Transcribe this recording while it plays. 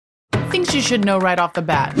things you should know right off the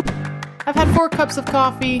bat. I've had 4 cups of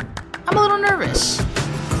coffee. I'm a little nervous.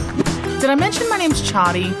 Did I mention my name's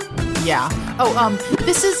Chadi? Yeah.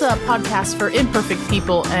 This is a podcast for imperfect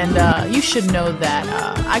people, and you should know that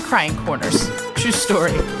I cry in corners. True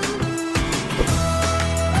story.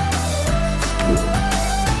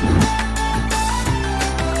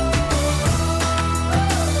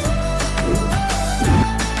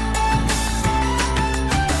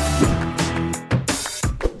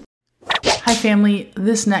 Hi family,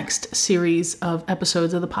 this next series of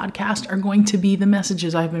episodes of the podcast are going to be the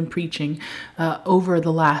messages I've been preaching over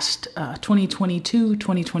the last 2022,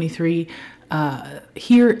 2023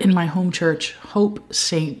 here in my home church, Hope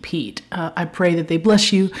St. Pete. I pray that they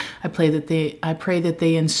bless you. I pray that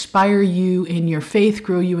they inspire you in your faith,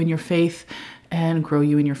 grow you in your faith, and grow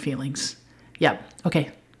you in your feelings. Yep.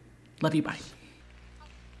 Okay. Love you. Bye.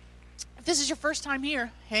 If this is your first time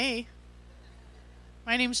here, hey.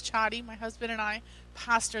 My name is Chadi. My husband and I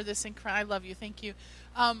pastor this I love you. Thank you.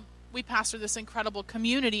 We pastor this incredible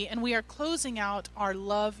community, and we are closing out our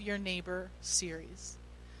Love Your Neighbor series.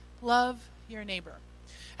 Love your neighbor.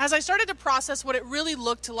 As I started to process what it really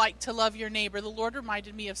looked like to love your neighbor, the Lord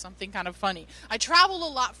reminded me of something kind of funny. I travel a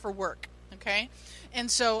lot for work, okay? And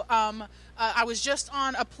so I was just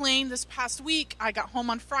on a plane this past week. I got home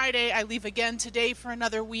on Friday. I leave again today for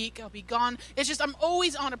another week. I'll be gone. It's just I'm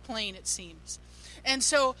always on a plane, it seems. And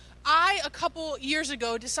so a couple years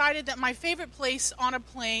ago, decided that my favorite place on a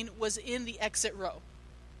plane was in the exit row.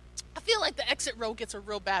 I feel like the exit row gets a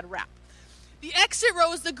real bad rap. The exit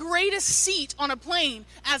row is the greatest seat on a plane.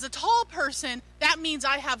 As a tall person, that means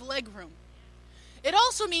I have leg room. It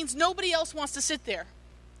also means nobody else wants to sit there.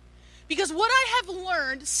 Because what I have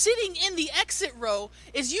learned sitting in the exit row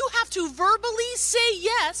is you have to verbally say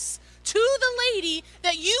yes to the lady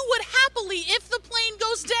that you would happily, if the plane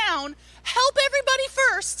goes down, help everybody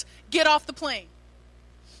first get off the plane.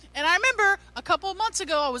 And I remember a couple of months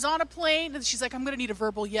ago, I was on a plane, and she's like, I'm going to need a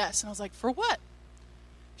verbal yes. And I was like, for what?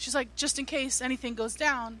 She's like, just in case anything goes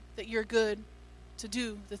down, that you're good to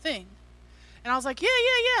do the thing. And I was like,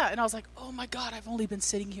 yeah. And I was like, oh my God, I've only been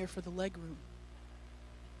sitting here for the leg room.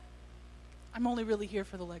 I'm only really here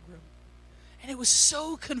for the leg room. And it was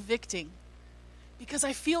so convicting. Because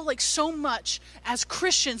I feel like so much as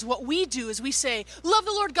Christians, what we do is we say, love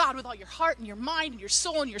the Lord God with all your heart and your mind and your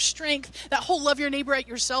soul and your strength. That whole love your neighbor at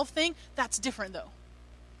yourself thing, that's different though.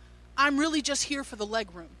 I'm really just here for the leg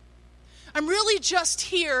room. I'm really just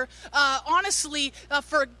here, honestly,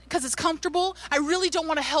 because it's comfortable. I really don't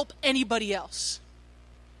want to help anybody else.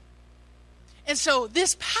 And so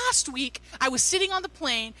this past week, I was sitting on the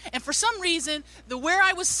plane, and for some reason, where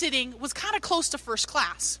I was sitting was kind of close to first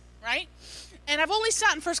class, right? And I've only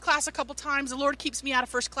sat in first class a couple times. The Lord keeps me out of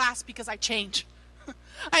first class because I change.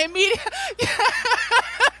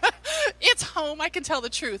 It's home. I can tell the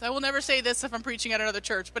truth. I will never say this if I'm preaching at another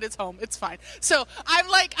church, but it's home. It's fine. So I'm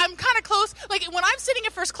kind of close. Like when I'm sitting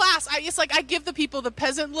in first class, I give the people the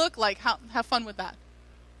peasant look, like have fun with that.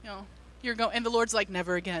 You know, and the Lord's like,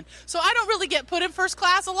 never again. So I don't really get put in first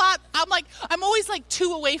class a lot. I'm always like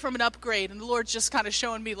 2 away from an upgrade, and the Lord's just kind of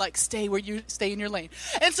showing me like, stay in your lane.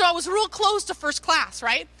 And so I was real close to first class,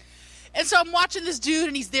 right? And so I'm watching this dude,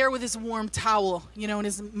 and he's there with his warm towel, and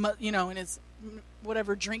his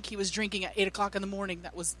whatever drink he was drinking at 8:00 in the morning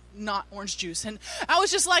that was not orange juice. And I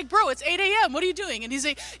was just like, bro, it's 8 a.m. What are you doing? And he's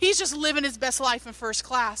just living his best life in first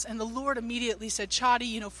class. And the Lord immediately said,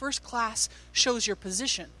 Chadi, first class shows your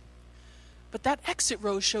position. But that exit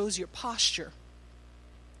row shows your posture.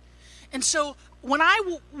 And so when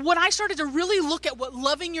I started to really look at what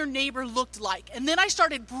loving your neighbor looked like, and then I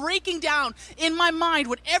started breaking down in my mind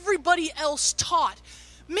what everybody else taught,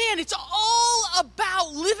 man, it's all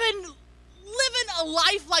about living a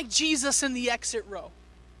life like Jesus in the exit row.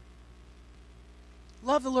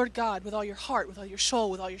 Love the Lord God with all your heart, with all your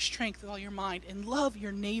soul, with all your strength, with all your mind, and love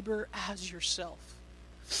your neighbor as yourself.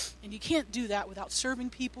 And you can't do that without serving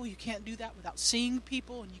people. You can't do that without seeing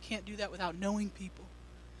people. And you can't do that without knowing people.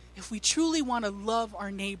 If we truly want to love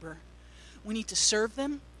our neighbor, we need to serve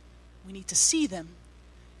them, we need to see them,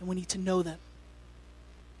 and we need to know them.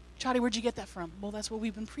 Chadi, where'd you get that from? Well, that's what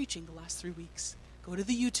we've been preaching the last 3 weeks. Go to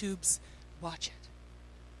the YouTubes, watch it.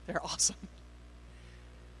 They're awesome.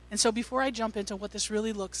 And so before I jump into what this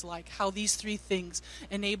really looks like, how these 3 things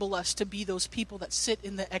enable us to be those people that sit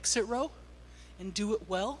in the exit row and do it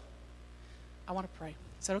well, I want to pray.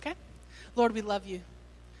 Is that okay? Lord, we love you.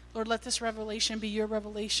 Lord, let this revelation be your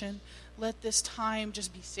revelation. Let this time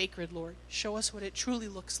just be sacred, Lord. Show us what it truly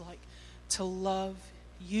looks like to love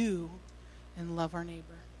you and love our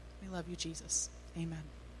neighbor. We love you, Jesus. Amen.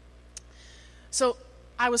 So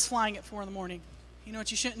I was flying at 4 a.m. You know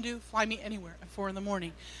what you shouldn't do? Fly me anywhere at 4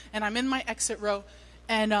 a.m. And I'm in my exit row,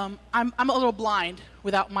 and I'm a little blind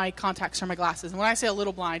without my contacts or my glasses. And when I say a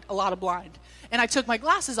little blind, a lot of blind. And I took my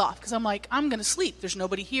glasses off because I'm like, I'm going to sleep. There's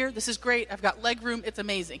nobody here. This is great. I've got leg room. It's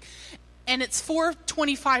amazing. And it's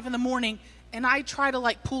 4:25 in the morning, and I try to,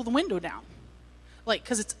 like, pull the window down. Like,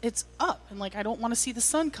 because it's up, and, like, I don't want to see the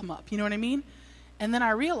sun come up. You know what I mean? And then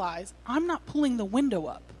I realize I'm not pulling the window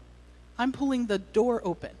up. I'm pulling the door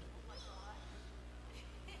open.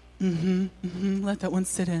 Let that one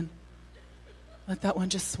sit in. Let that one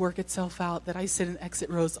just work itself out, that I sit in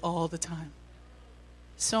exit rows all the time.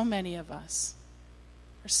 So many of us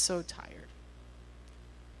are so tired.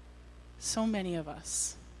 So many of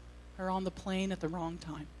us are on the plane at the wrong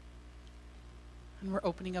time. And we're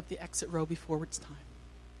opening up the exit row before it's time.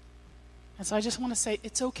 And so I just want to say,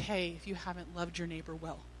 it's okay if you haven't loved your neighbor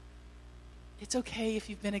well. It's okay if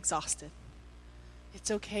you've been exhausted.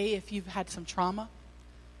 It's okay if you've had some trauma.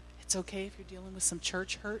 It's okay if you're dealing with some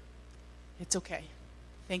church hurt. It's okay.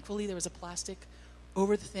 Thankfully, there was a plastic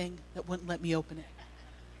over the thing that wouldn't let me open it.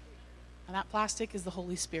 And that plastic is the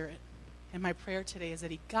Holy Spirit. And my prayer today is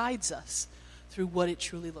that he guides us through what it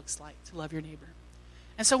truly looks like to love your neighbor.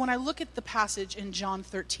 And so when I look at the passage in John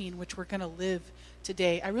 13, which we're going to live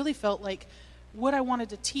today, I really felt like what I wanted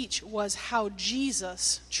to teach was how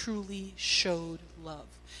Jesus truly showed love.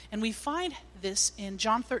 And we find this in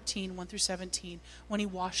John 13, 1 through 17, when he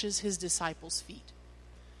washes his disciples' feet.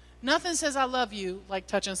 Nothing says I love you like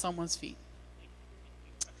touching someone's feet.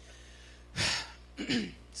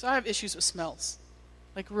 So I have issues with smells,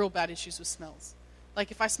 like real bad issues with smells.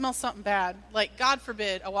 Like if I smell something bad, like God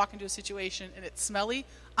forbid I walk into a situation and it's smelly,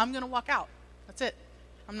 I'm going to walk out. That's it.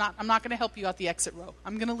 I'm not going to help you out the exit row.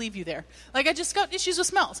 I'm going to leave you there. Like I just got issues with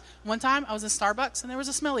smells. One time I was in Starbucks and there was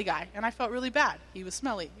a smelly guy and I felt really bad. He was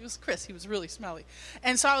smelly. He was Chris. He was really smelly.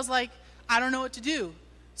 And so I was like, I don't know what to do.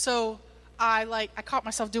 So I caught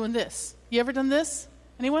myself doing this. You ever done this?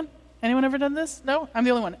 Anyone? Anyone ever done this? No? I'm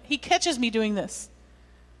the only one. He catches me doing this.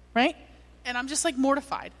 Right? And I'm just like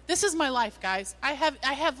mortified. This is my life, guys. I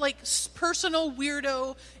have like personal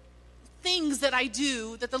weirdo things that I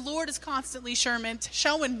do that the Lord is constantly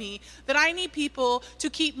showing me that I need people to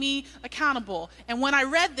keep me accountable. And when I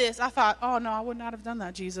read this, I thought, oh no, I would not have done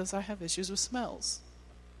that, Jesus. I have issues with smells.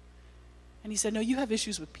 And he said, no, you have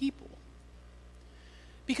issues with people.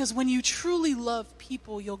 Because when you truly love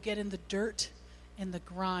people, you'll get in the dirt and the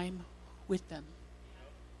grime with them.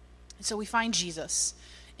 And so we find Jesus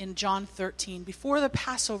in John 13. Before the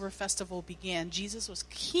Passover festival began, Jesus was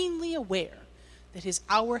keenly aware that his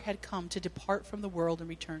hour had come to depart from the world and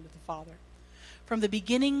return to the Father. From the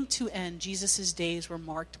beginning to end, Jesus' days were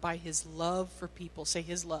marked by his love for people. Say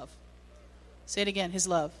his love. Say it again, his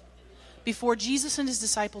love. Before Jesus and his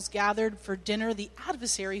disciples gathered for dinner, the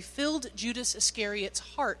adversary filled Judas Iscariot's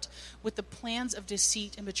heart with the plans of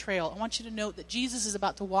deceit and betrayal. I want you to note that Jesus is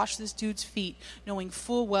about to wash this dude's feet, knowing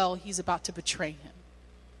full well he's about to betray him.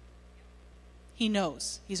 He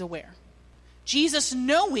knows. He's aware. Jesus,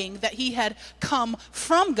 knowing that he had come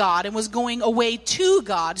from God and was going away to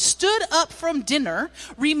God, stood up from dinner,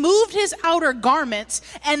 removed his outer garments,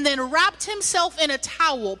 and then wrapped himself in a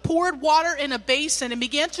towel, poured water in a basin, and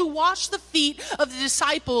began to wash the feet of the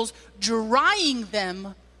disciples, drying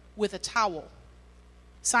them with a towel.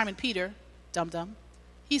 Simon Peter, dum-dum,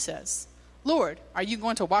 he says, Lord, are you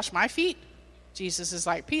going to wash my feet? Jesus is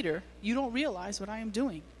like, Peter, you don't realize what I am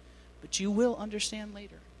doing, but you will understand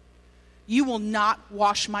later. You will not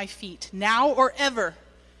wash my feet, now or ever.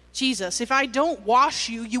 Jesus, if I don't wash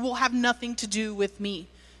you, you will have nothing to do with me.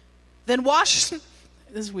 Then wash,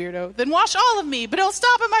 this weirdo, then wash all of me, but don't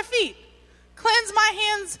stop at my feet. Cleanse my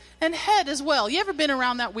hands and head as well. You ever been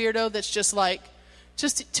around that weirdo that's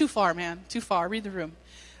just too far, man, too far. Read the room.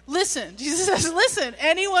 Listen, Jesus says, listen,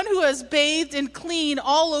 anyone who has bathed and clean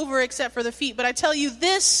all over except for the feet. But I tell you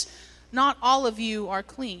this, not all of you are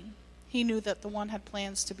clean. He knew that the one had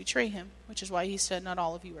plans to betray him, which is why he said, not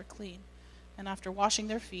all of you are clean. And after washing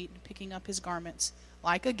their feet and picking up his garments,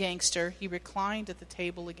 like a gangster, he reclined at the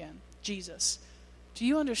table again. Jesus, do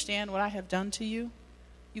you understand what I have done to you?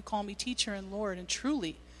 You call me teacher and Lord, and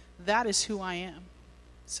truly, that is who I am.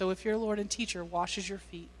 So if your Lord and teacher washes your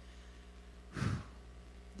feet,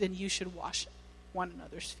 then you should wash one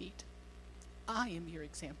another's feet. I am your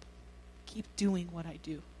example. Keep doing what I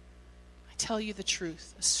do. Tell you the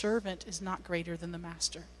truth, a servant is not greater than the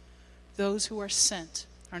master. Those who are sent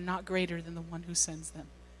are not greater than the one who sends them.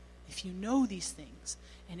 If you know these things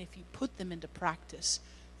and if you put them into practice,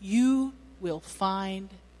 you will find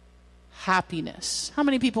happiness. How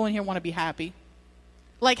many people in here want to be happy?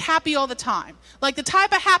 Like happy all the time. Like the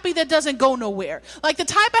type of happy that doesn't go nowhere. Like the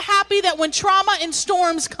type of happy that when trauma and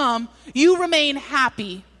storms come, you remain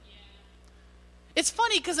happy. It's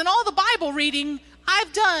funny because in all the Bible reading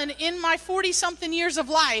I've done in my 40-something years of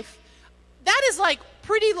life, that is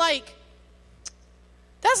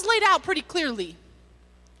that's laid out pretty clearly.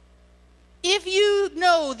 If you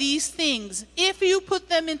know these things, if you put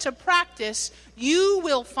them into practice, you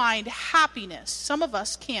will find happiness. Some of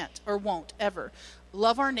us can't or won't ever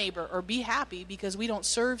love our neighbor or be happy because we don't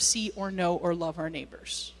serve, see, or know, or love our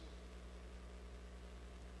neighbors.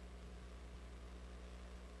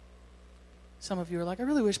 Some of you are like, I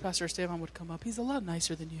really wish Pastor Esteban would come up. He's a lot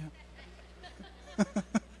nicer than you.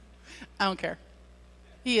 I don't care.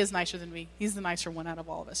 He is nicer than me. He's the nicer one out of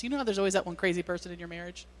all of us. You know how there's always that one crazy person in your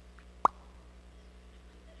marriage?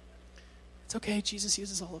 It's okay. Jesus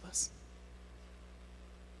uses all of us.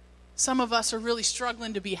 Some of us are really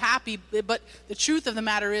struggling to be happy, but the truth of the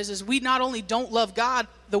matter is we not only don't love God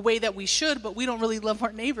the way that we should, but we don't really love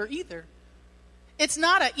our neighbor either. It's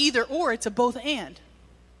not a either or, it's a both and.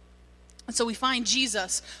 And so we find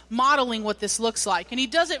Jesus modeling what this looks like. And he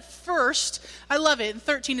does it first. I love it. In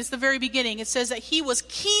 13, it's the very beginning. It says that he was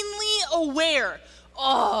keenly aware.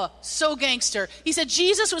 Oh, so gangster. He said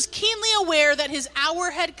Jesus was keenly aware that his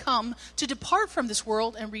hour had come to depart from this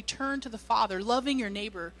world and return to the Father. Loving your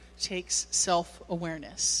neighbor takes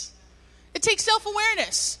self-awareness. It takes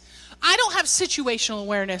self-awareness. I don't have situational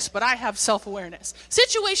awareness, but I have self-awareness.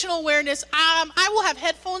 Situational awareness, I will have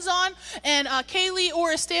headphones on, and Kaylee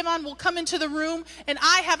or Esteban will come into the room, and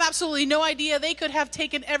I have absolutely no idea. They could have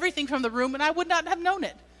taken everything from the room, and I would not have known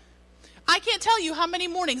it. I can't tell you how many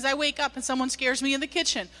mornings I wake up and someone scares me in the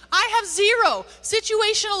kitchen. I have zero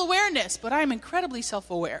situational awareness, but I am incredibly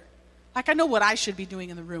self-aware. Like I know what I should be doing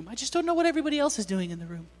in the room. I just don't know what everybody else is doing in the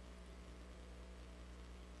room.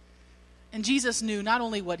 And Jesus knew not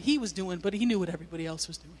only what he was doing, but he knew what everybody else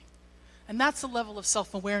was doing. And that's the level of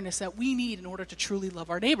self-awareness that we need in order to truly love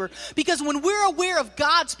our neighbor. Because when we're aware of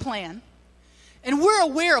God's plan, and we're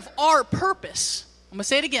aware of our purpose, I'm going to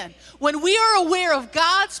say it again. When we are aware of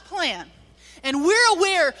God's plan, and we're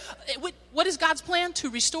aware, what is God's plan? To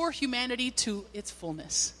restore humanity to its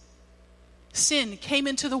fullness. Sin came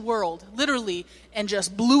into the world, literally, and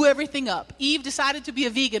just blew everything up. Eve decided to be a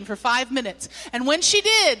vegan for 5 minutes. And when she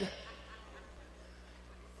did,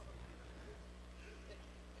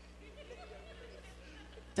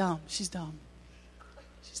 she's dumb.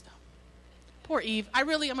 Poor Eve. I'm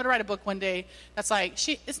going to write a book one day that's like,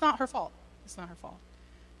 it's not her fault. It's not her fault.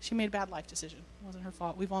 She made a bad life decision. It wasn't her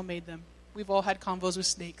fault. We've all made them. We've all had convos with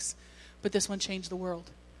snakes. But this one changed the world.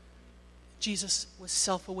 Jesus was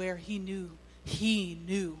self-aware. He knew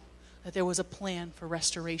that there was a plan for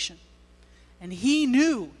restoration. And he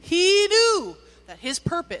knew that his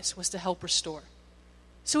purpose was to help restore.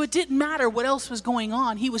 So it didn't matter what else was going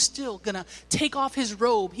on. He was still going to take off his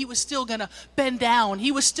robe. He was still going to bend down.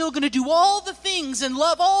 He was still going to do all the things and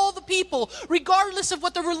love all the people, regardless of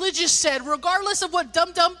what the religious said, regardless of what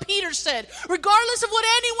dumb Peter said, regardless of what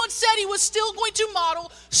anyone said. He was still going to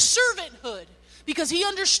model servanthood because he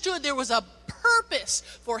understood there was a purpose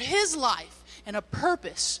for his life and a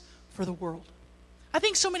purpose for the world. I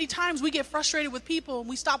think so many times we get frustrated with people and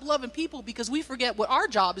we stop loving people because we forget what our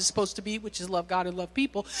job is supposed to be, which is love God and love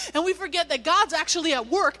people. And we forget that God's actually at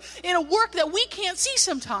work in a work that we can't see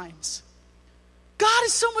sometimes. God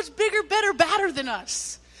is so much bigger, better, badder than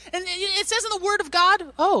us. And it says in the Word of God,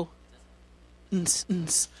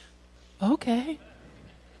 okay.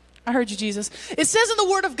 I heard you, Jesus. It says in the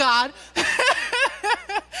Word of God,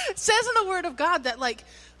 that like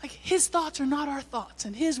his thoughts are not our thoughts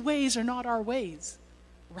and his ways are not our ways.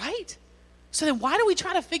 Right? So then why do we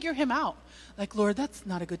try to figure him out? Like, Lord, that's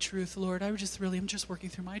not a good truth, Lord. I'm just working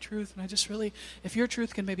through my truth. And if your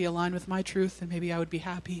truth can maybe align with my truth, then maybe I would be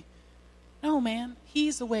happy. No, man.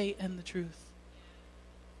 He's the way and the truth.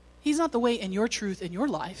 He's not the way and your truth in your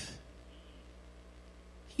life.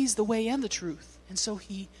 He's the way and the truth. And so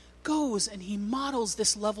he goes and he models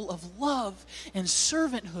this level of love and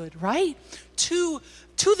servanthood, right? To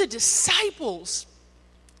the disciples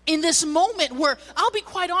in this moment where, I'll be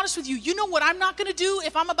quite honest with you, you know what I'm not going to do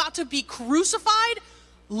if I'm about to be crucified?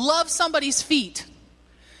 Love somebody's feet.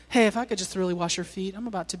 Hey, if I could just really wash your feet, I'm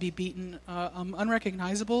about to be beaten,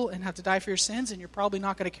 unrecognizable and have to die for your sins, and you're probably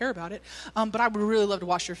not going to care about it. But I would really love to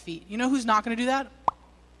wash your feet. You know who's not going to do that?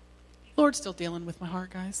 Lord's still dealing with my heart,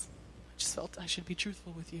 guys. I just felt I should be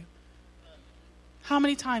truthful with you. How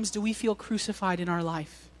many times do we feel crucified in our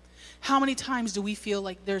life? How many times do we feel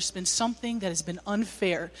like there's been something that has been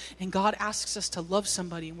unfair and God asks us to love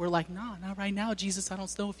somebody and we're like, nah, not right now, Jesus, I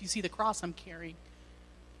don't know if you see the cross I'm carrying.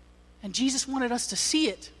 And Jesus wanted us to see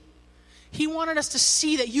it. He wanted us to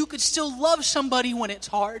see that you could still love somebody when it's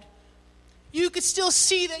hard. You could still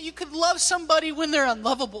see that you could love somebody when they're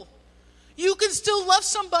unlovable. You can still love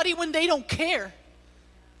somebody when they don't care.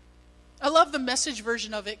 I love the Message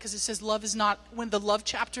version of it because it says love is not, when the love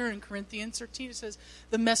chapter in Corinthians 13, it says,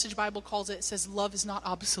 the Message Bible calls it, it says love is not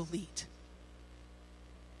obsolete.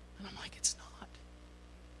 And I'm like, it's not.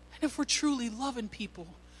 And if we're truly loving people,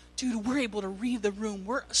 dude, we're able to read the room.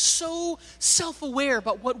 We're so self-aware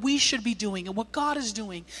about what we should be doing and what God is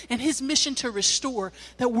doing and his mission to restore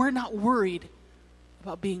that we're not worried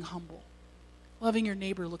about being humble. Loving your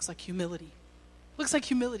neighbor looks like humility. Looks like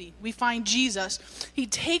humility. We find Jesus. He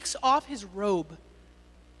takes off his robe.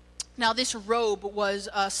 Now, this robe was,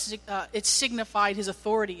 it signified his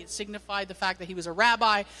authority. It signified the fact that he was a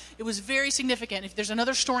rabbi. It was very significant. If there's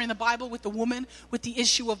another story in the Bible with the woman with the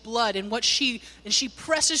issue of blood and she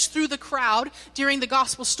presses through the crowd during the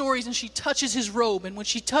gospel stories and she touches his robe. And when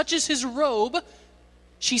she touches his robe,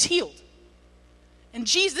 she's healed. And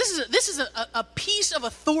Jesus, this is a piece of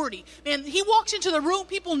authority. Man, he walks into the room,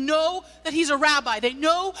 people know that he's a rabbi. They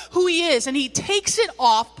know who he is. And he takes it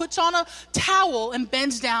off, puts on a towel, and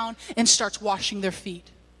bends down and starts washing their feet.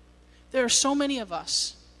 There are so many of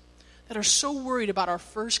us that are so worried about our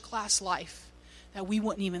first-class life that we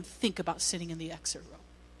wouldn't even think about sitting in the exit row.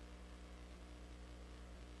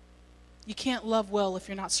 You can't love well if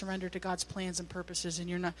you're not surrendered to God's plans and purposes, and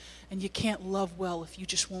you can't love well if you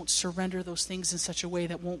just won't surrender those things in such a way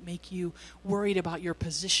that won't make you worried about your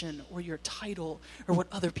position or your title or what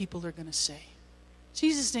other people are going to say.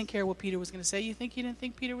 Jesus didn't care what Peter was going to say. You think he didn't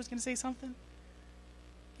think Peter was going to say something?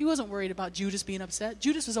 He wasn't worried about Judas being upset.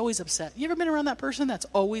 Judas was always upset. You ever been around that person that's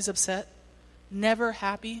always upset, never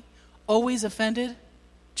happy, always offended?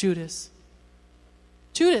 Judas,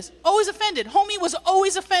 always offended. Homie was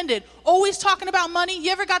always offended. Always talking about money.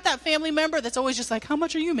 You ever got that family member that's always just like, how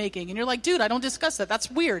much are you making? And you're like, dude, I don't discuss that.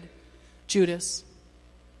 That's weird. Judas.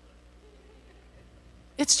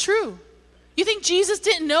 It's true. You think Jesus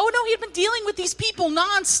didn't know? No, he had been dealing with these people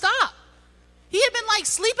nonstop. He had been like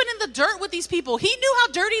sleeping in the dirt with these people. He knew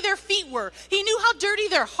how dirty their feet were. He knew how dirty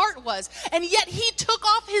their heart was. And yet he took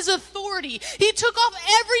off his authority. He took off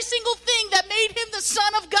every single thing that made him the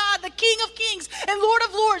Son of God, the King of Kings and Lord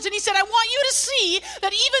of Lords. And he said, I want you to see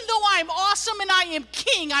that even though I am awesome and I am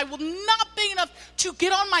king, I will not be enough to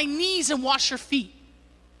get on my knees and wash your feet.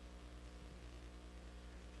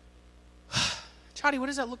 Chadi, what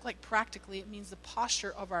does that look like practically? It means the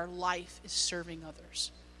posture of our life is serving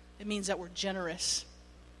others. It means that we're generous.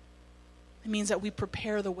 It means that we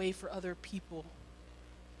prepare the way for other people.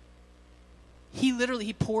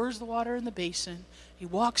 He pours the water in the basin. He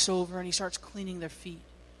walks over and he starts cleaning their feet.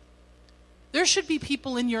 There should be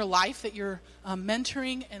people in your life that you're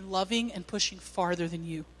mentoring and loving and pushing farther than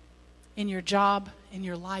you. In your job, in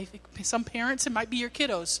your life. Some parents, it might be your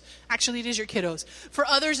kiddos. Actually, it is your kiddos. For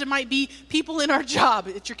others, it might be people in our job.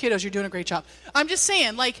 It's your kiddos. You're doing a great job. I'm just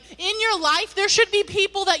saying, like, in your life, there should be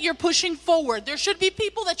people that you're pushing forward. There should be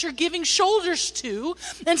people that you're giving shoulders to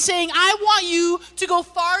and saying, I want you to go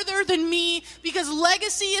farther than me, because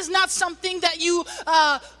legacy is not something that you,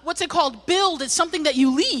 build. It's something that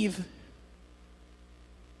you leave.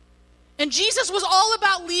 And Jesus was all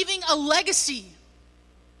about leaving a legacy.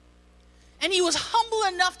 And he was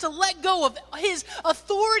humble enough to let go of his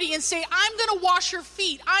authority and say, I'm going to wash your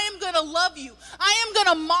feet. I am going to love you. I am going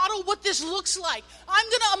to model what this looks like. I'm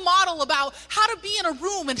going to model about how to be in a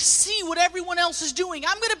room and see what everyone else is doing.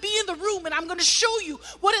 I'm going to be in the room and I'm going to show you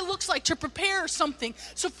what it looks like to prepare something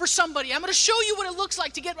for somebody. I'm going to show you what it looks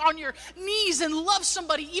like to get on your knees and love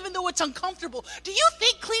somebody even though it's uncomfortable. Do you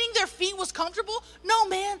think cleaning their feet was comfortable? No,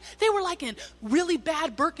 man. They were like in really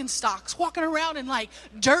bad Birkenstocks, walking around in like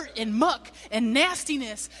dirt and muck and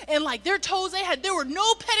nastiness, and like their toes, there were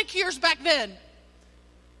no pedicures back then.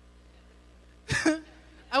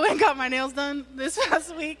 I went and got my nails done this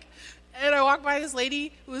past week, and I walked by this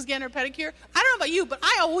lady who was getting her pedicure. I don't know about you, but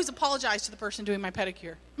I always apologize to the person doing my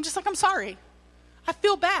pedicure. I'm just like, I'm sorry. I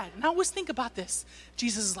feel bad, and I always think about this.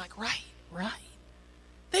 Jesus is like, right.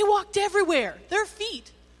 They walked everywhere, their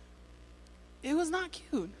feet. It was not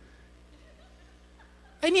cute.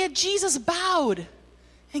 And yet Jesus bowed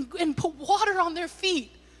and put water on their feet,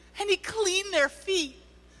 and he cleaned their feet.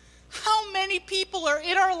 How many people are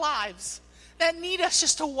in our lives that need us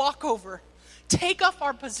just to walk over, take off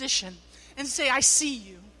our position, and say, I see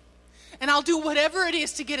you, and I'll do whatever it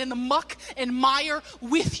is to get in the muck and mire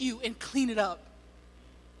with you and clean it up.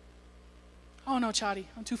 Oh no, Chadi,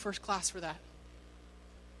 I'm too first class for that.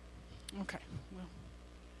 Okay, well,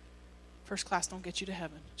 first class don't get you to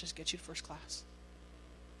heaven, just get you to first class.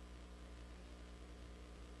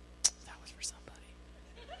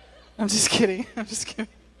 I'm just kidding. I'm just kidding.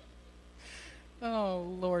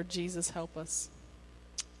 Oh, Lord Jesus, help us.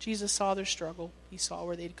 Jesus saw their struggle. He saw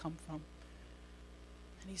where they'd come from.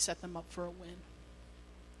 And he set them up for a win.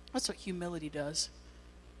 That's what humility does.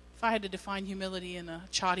 If I had to define humility in a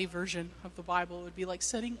Chadi version of the Bible, it would be like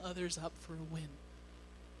setting others up for a win.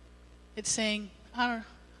 It's saying, I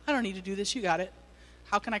don't need to do this. You got it.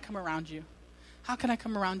 How can I come around you? How can I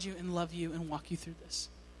come around you and love you and walk you through this?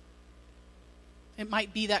 It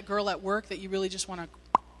might be that girl at work that you really just want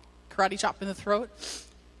to karate chop in the throat.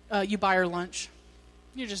 You buy her lunch.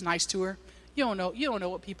 You're just nice to her. You don't know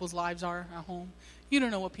what people's lives are at home. You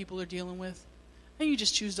don't know what people are dealing with. And you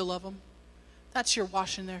just choose to love them. That's your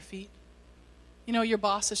washing their feet. You know, your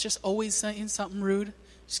boss is just always saying something rude.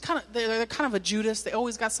 They're kind of a Judas. They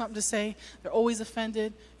always got something to say. They're always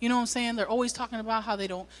offended. You know what I'm saying? They're always talking about how they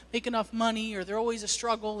don't make enough money, or they're always a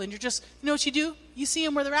struggle. And you're just, you know what you do? You see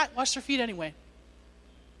them where they're at, wash their feet anyway.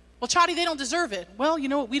 Well, Chadi, they don't deserve it. Well, you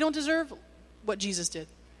know what we don't deserve? What Jesus did.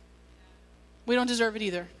 We don't deserve it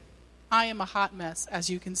either. I am a hot mess, as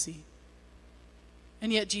you can see.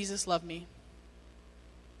 And yet Jesus loved me.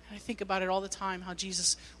 And I think about it all the time, how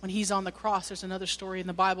Jesus, when he's on the cross, there's another story in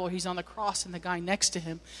the Bible where he's on the cross and the guy next to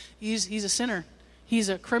him, he's a sinner. He's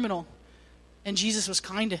a criminal. And Jesus was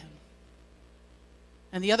kind to him.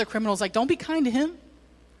 And the other criminal's like, don't be kind to him.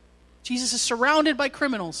 Jesus is surrounded by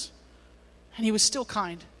criminals. And he was still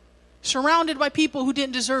kind. Surrounded by people who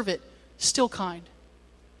didn't deserve it, still kind.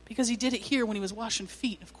 Because he did it here when he was washing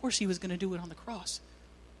feet. Of course he was going to do it on the cross.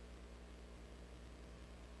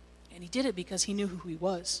 And he did it because he knew who he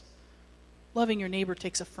was. Loving your neighbor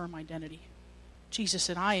takes a firm identity. Jesus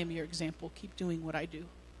said, I am your example. Keep doing what I do.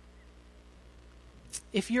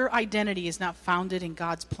 If your identity is not founded in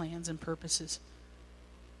God's plans and purposes,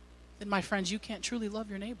 then, my friends, you can't truly love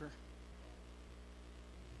your neighbor.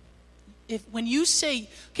 When you say,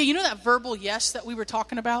 okay, you know that verbal yes that we were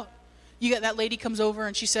talking about? You got that lady comes over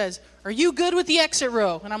and she says, are you good with the exit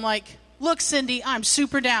row? And I'm like, look, Cindy, I'm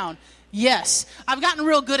super down. Yes. I've gotten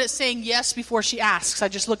real good at saying yes before she asks. I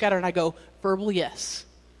just look at her and I go, verbal yes.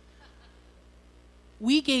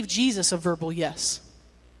 We gave Jesus a verbal yes.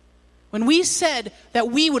 When we said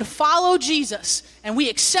that we would follow Jesus and we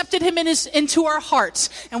accepted him into our hearts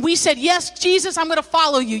and we said, yes, Jesus, I'm going to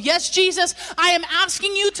follow you. Yes, Jesus, I am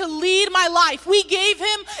asking you to lead my life. We gave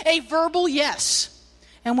him a verbal yes.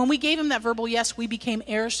 And when we gave him that verbal yes, we became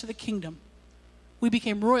heirs to the kingdom. We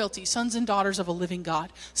became royalty, sons and daughters of a living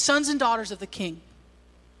God, sons and daughters of the King.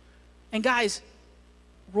 And guys,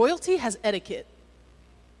 royalty has etiquette.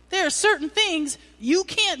 There are certain things you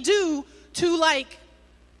can't do to like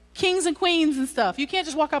kings and queens and stuff. You can't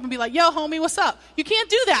just walk up and be like, yo, homie, what's up? You can't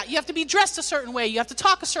do that. You have to be dressed a certain way. You have to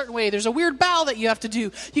talk a certain way. There's a weird bow that you have to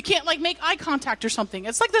do. You can't like make eye contact or something.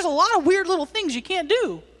 It's like there's a lot of weird little things you can't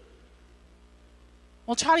do.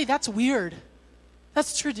 Well, Chadi, that's weird.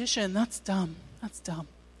 That's tradition. That's dumb. That's dumb.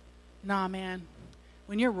 Nah, man.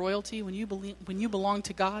 When you're royalty, when you belong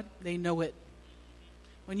to God, they know it.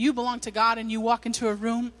 When you belong to God and you walk into a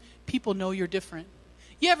room, people know you're different.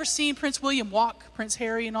 You ever seen Prince William walk, Prince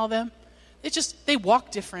Harry and all them? They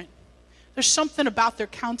walk different. There's something about their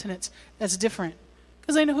countenance that's different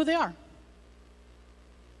because they know who they are.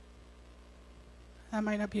 That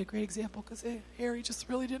might not be a great example because Harry just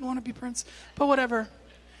really didn't want to be prince. But whatever.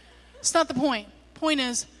 It's not the point. Point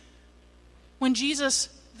is, when Jesus,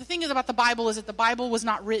 the thing is about the Bible is that the Bible was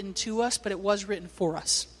not written to us, but it was written for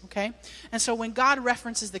us. Okay? And so when God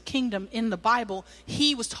references the kingdom in the Bible,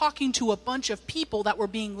 he was talking to a bunch of people that were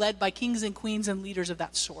being led by kings and queens and leaders of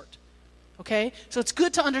that sort. Okay? So it's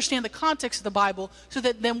good to understand the context of the Bible so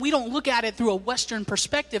that then we don't look at it through a Western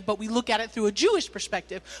perspective, but we look at it through a Jewish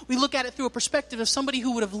perspective. We look at it through a perspective of somebody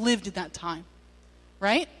who would have lived in that time.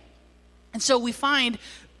 Right? And so we find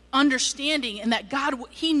understanding in that God,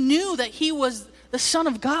 he knew that he was the Son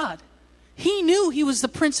of God. He knew he was the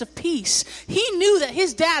Prince of Peace. He knew that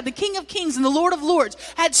his dad, the King of Kings and the Lord of Lords,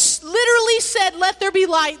 had literally said, let there be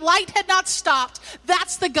light. Light had not stopped.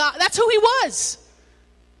 That's the God. That's who he was.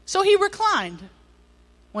 So he reclined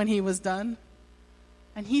when he was done.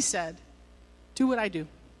 And he said, do what I do.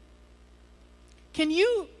 Can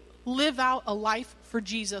you live out a life for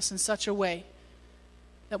Jesus in such a way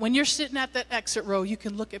that when you're sitting at that exit row, you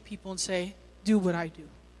can look at people and say, do what I do?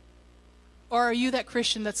 Or are you that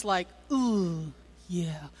Christian that's like, ooh,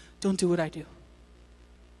 yeah, don't do what I do?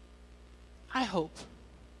 I hope,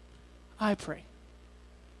 I pray,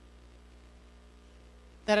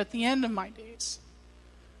 that at the end of my days,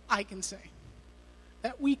 I can say,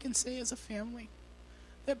 that we can say as a family,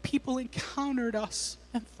 that people encountered us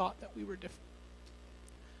and thought that we were different.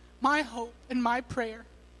 My hope and my prayer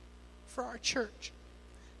for our church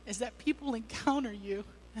is that people encounter you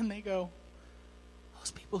and they go,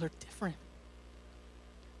 those people are different.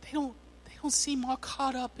 They don't seem all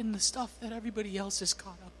caught up in the stuff that everybody else is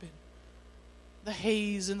caught up in. The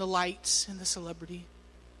haze and the lights and the celebrity.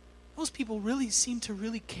 Those people really seem to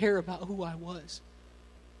really care about who I was.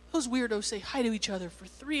 Those weirdos say hi to each other for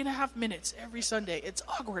 3.5 minutes every Sunday. It's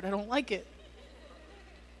awkward. I don't like it.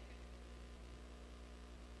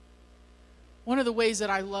 One of the ways that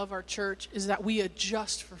I love our church is that we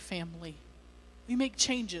adjust for family. We make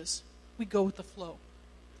changes. We go with the flow.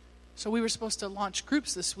 So we were supposed to launch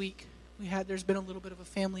groups this week. There's been a little bit of a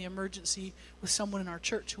family emergency with someone in our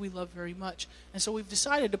church who we love very much. And so we've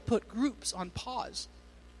decided to put groups on pause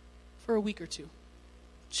for a week or two.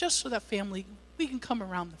 Just so that we can come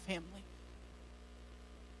around the family.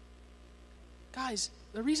 Guys,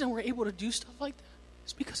 the reason we're able to do stuff like that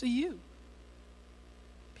is because of you.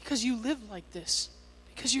 Because you live like this.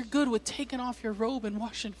 Because you're good with taking off your robe and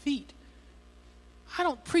washing feet. I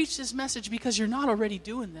don't preach this message because you're not already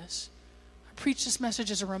doing this. I preach this message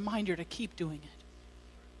as a reminder to keep doing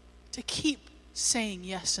it. To keep saying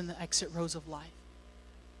yes in the exit rows of life.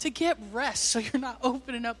 To get rest so you're not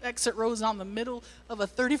opening up exit rows on the middle of a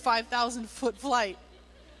 35,000-foot flight.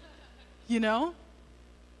 You know?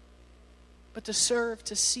 But to serve,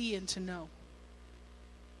 to see, and to know.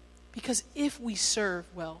 Because if we serve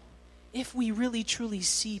well, if we really truly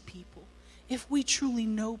see people, if we truly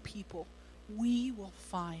know people, we will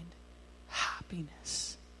find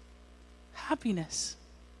happiness. Happiness.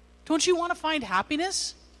 Don't you want to find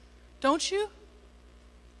happiness? Don't you?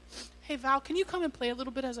 Hey, Val, can you come and play a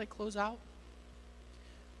little bit as I close out?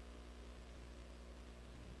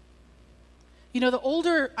 You know, the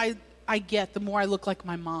older I get, the more I look like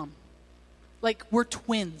my mom. Like, we're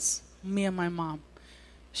twins, me and my mom.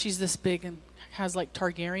 She's this big and has like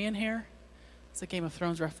Targaryen hair. It's a Game of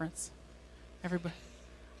Thrones reference.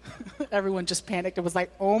 Everyone just panicked. It was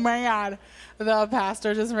like, oh my God, the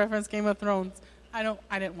pastor just referenced Game of Thrones. I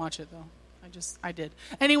didn't watch it though. I did.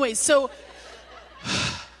 Anyway, so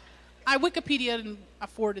I Wikipedia'd and I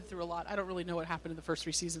forwarded through a lot. I don't really know what happened in the first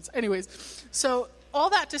 3 seasons. Anyways, so all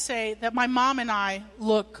that to say that my mom and I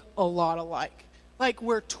look a lot alike. Like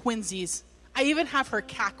we're twinsies. I even have her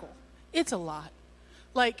cackle. It's a lot.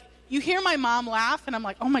 Like, you hear my mom laugh, and I'm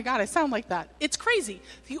like, oh my God, I sound like that. It's crazy.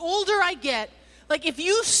 The older I get, like if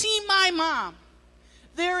you see my mom,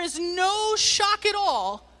 there is no shock at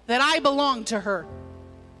all that I belong to her.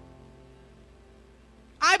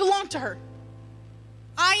 I belong to her.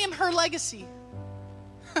 I am her legacy.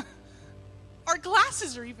 Our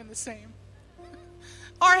glasses are even the same.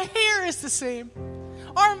 Our hair is the same.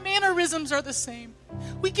 Our mannerisms are the same.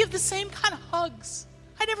 We give the same kind of hugs.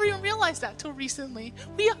 I never even realized that till recently.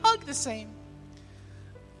 We hug the same.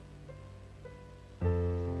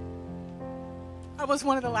 I was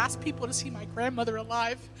one of the last people to see my grandmother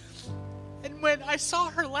alive. And when I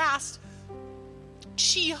saw her last,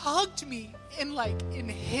 she hugged me and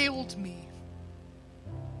inhaled me.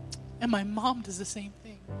 And my mom does the same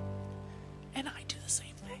thing. And I do the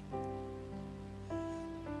same thing.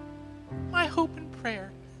 My hope and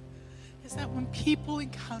prayer is that when people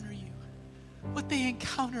encounter you, what they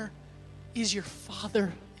encounter is your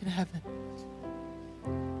Father in heaven.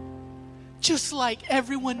 Just like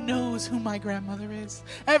everyone knows who my grandmother is.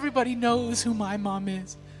 Everybody knows who my mom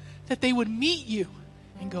is. That they would meet you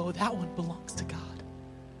and go, that one belongs to God.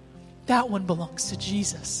 That one belongs to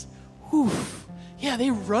Jesus. Oof. Yeah,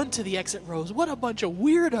 they run to the exit rows. What a bunch of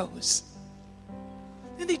weirdos.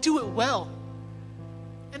 And they do it well.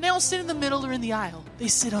 And they don't sit in the middle or in the aisle. They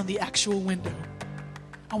sit on the actual window.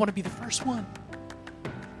 I want to be the first one.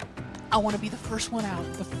 I want to be the first one out.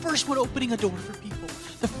 The first one opening a door for people.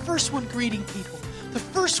 The first one greeting people. The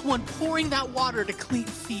first one pouring that water to clean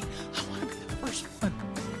feet. I want to be the first one.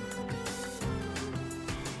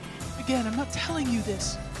 Again, I'm not telling you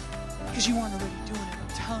this because you aren't already doing it.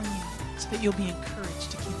 I'm telling you so that you'll be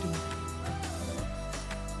encouraged to keep doing it.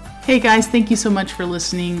 Hey guys, thank you so much for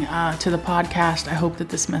listening to the podcast. I hope that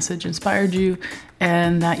this message inspired you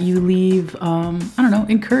and that you leave,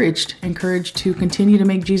 encouraged to continue to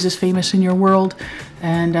make Jesus famous in your world.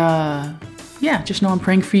 And just know I'm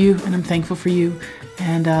praying for you and I'm thankful for you.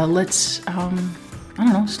 And let's,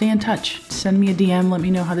 stay in touch. Send me a DM. Let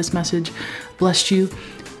me know how this message blessed you.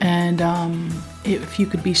 And if you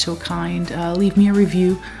could be so kind, leave me a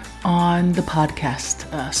review on the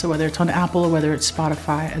podcast. So whether it's on Apple or whether it's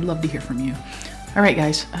Spotify, I'd love to hear from you. All right,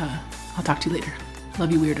 guys, I'll talk to you later.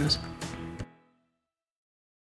 Love you, weirdos.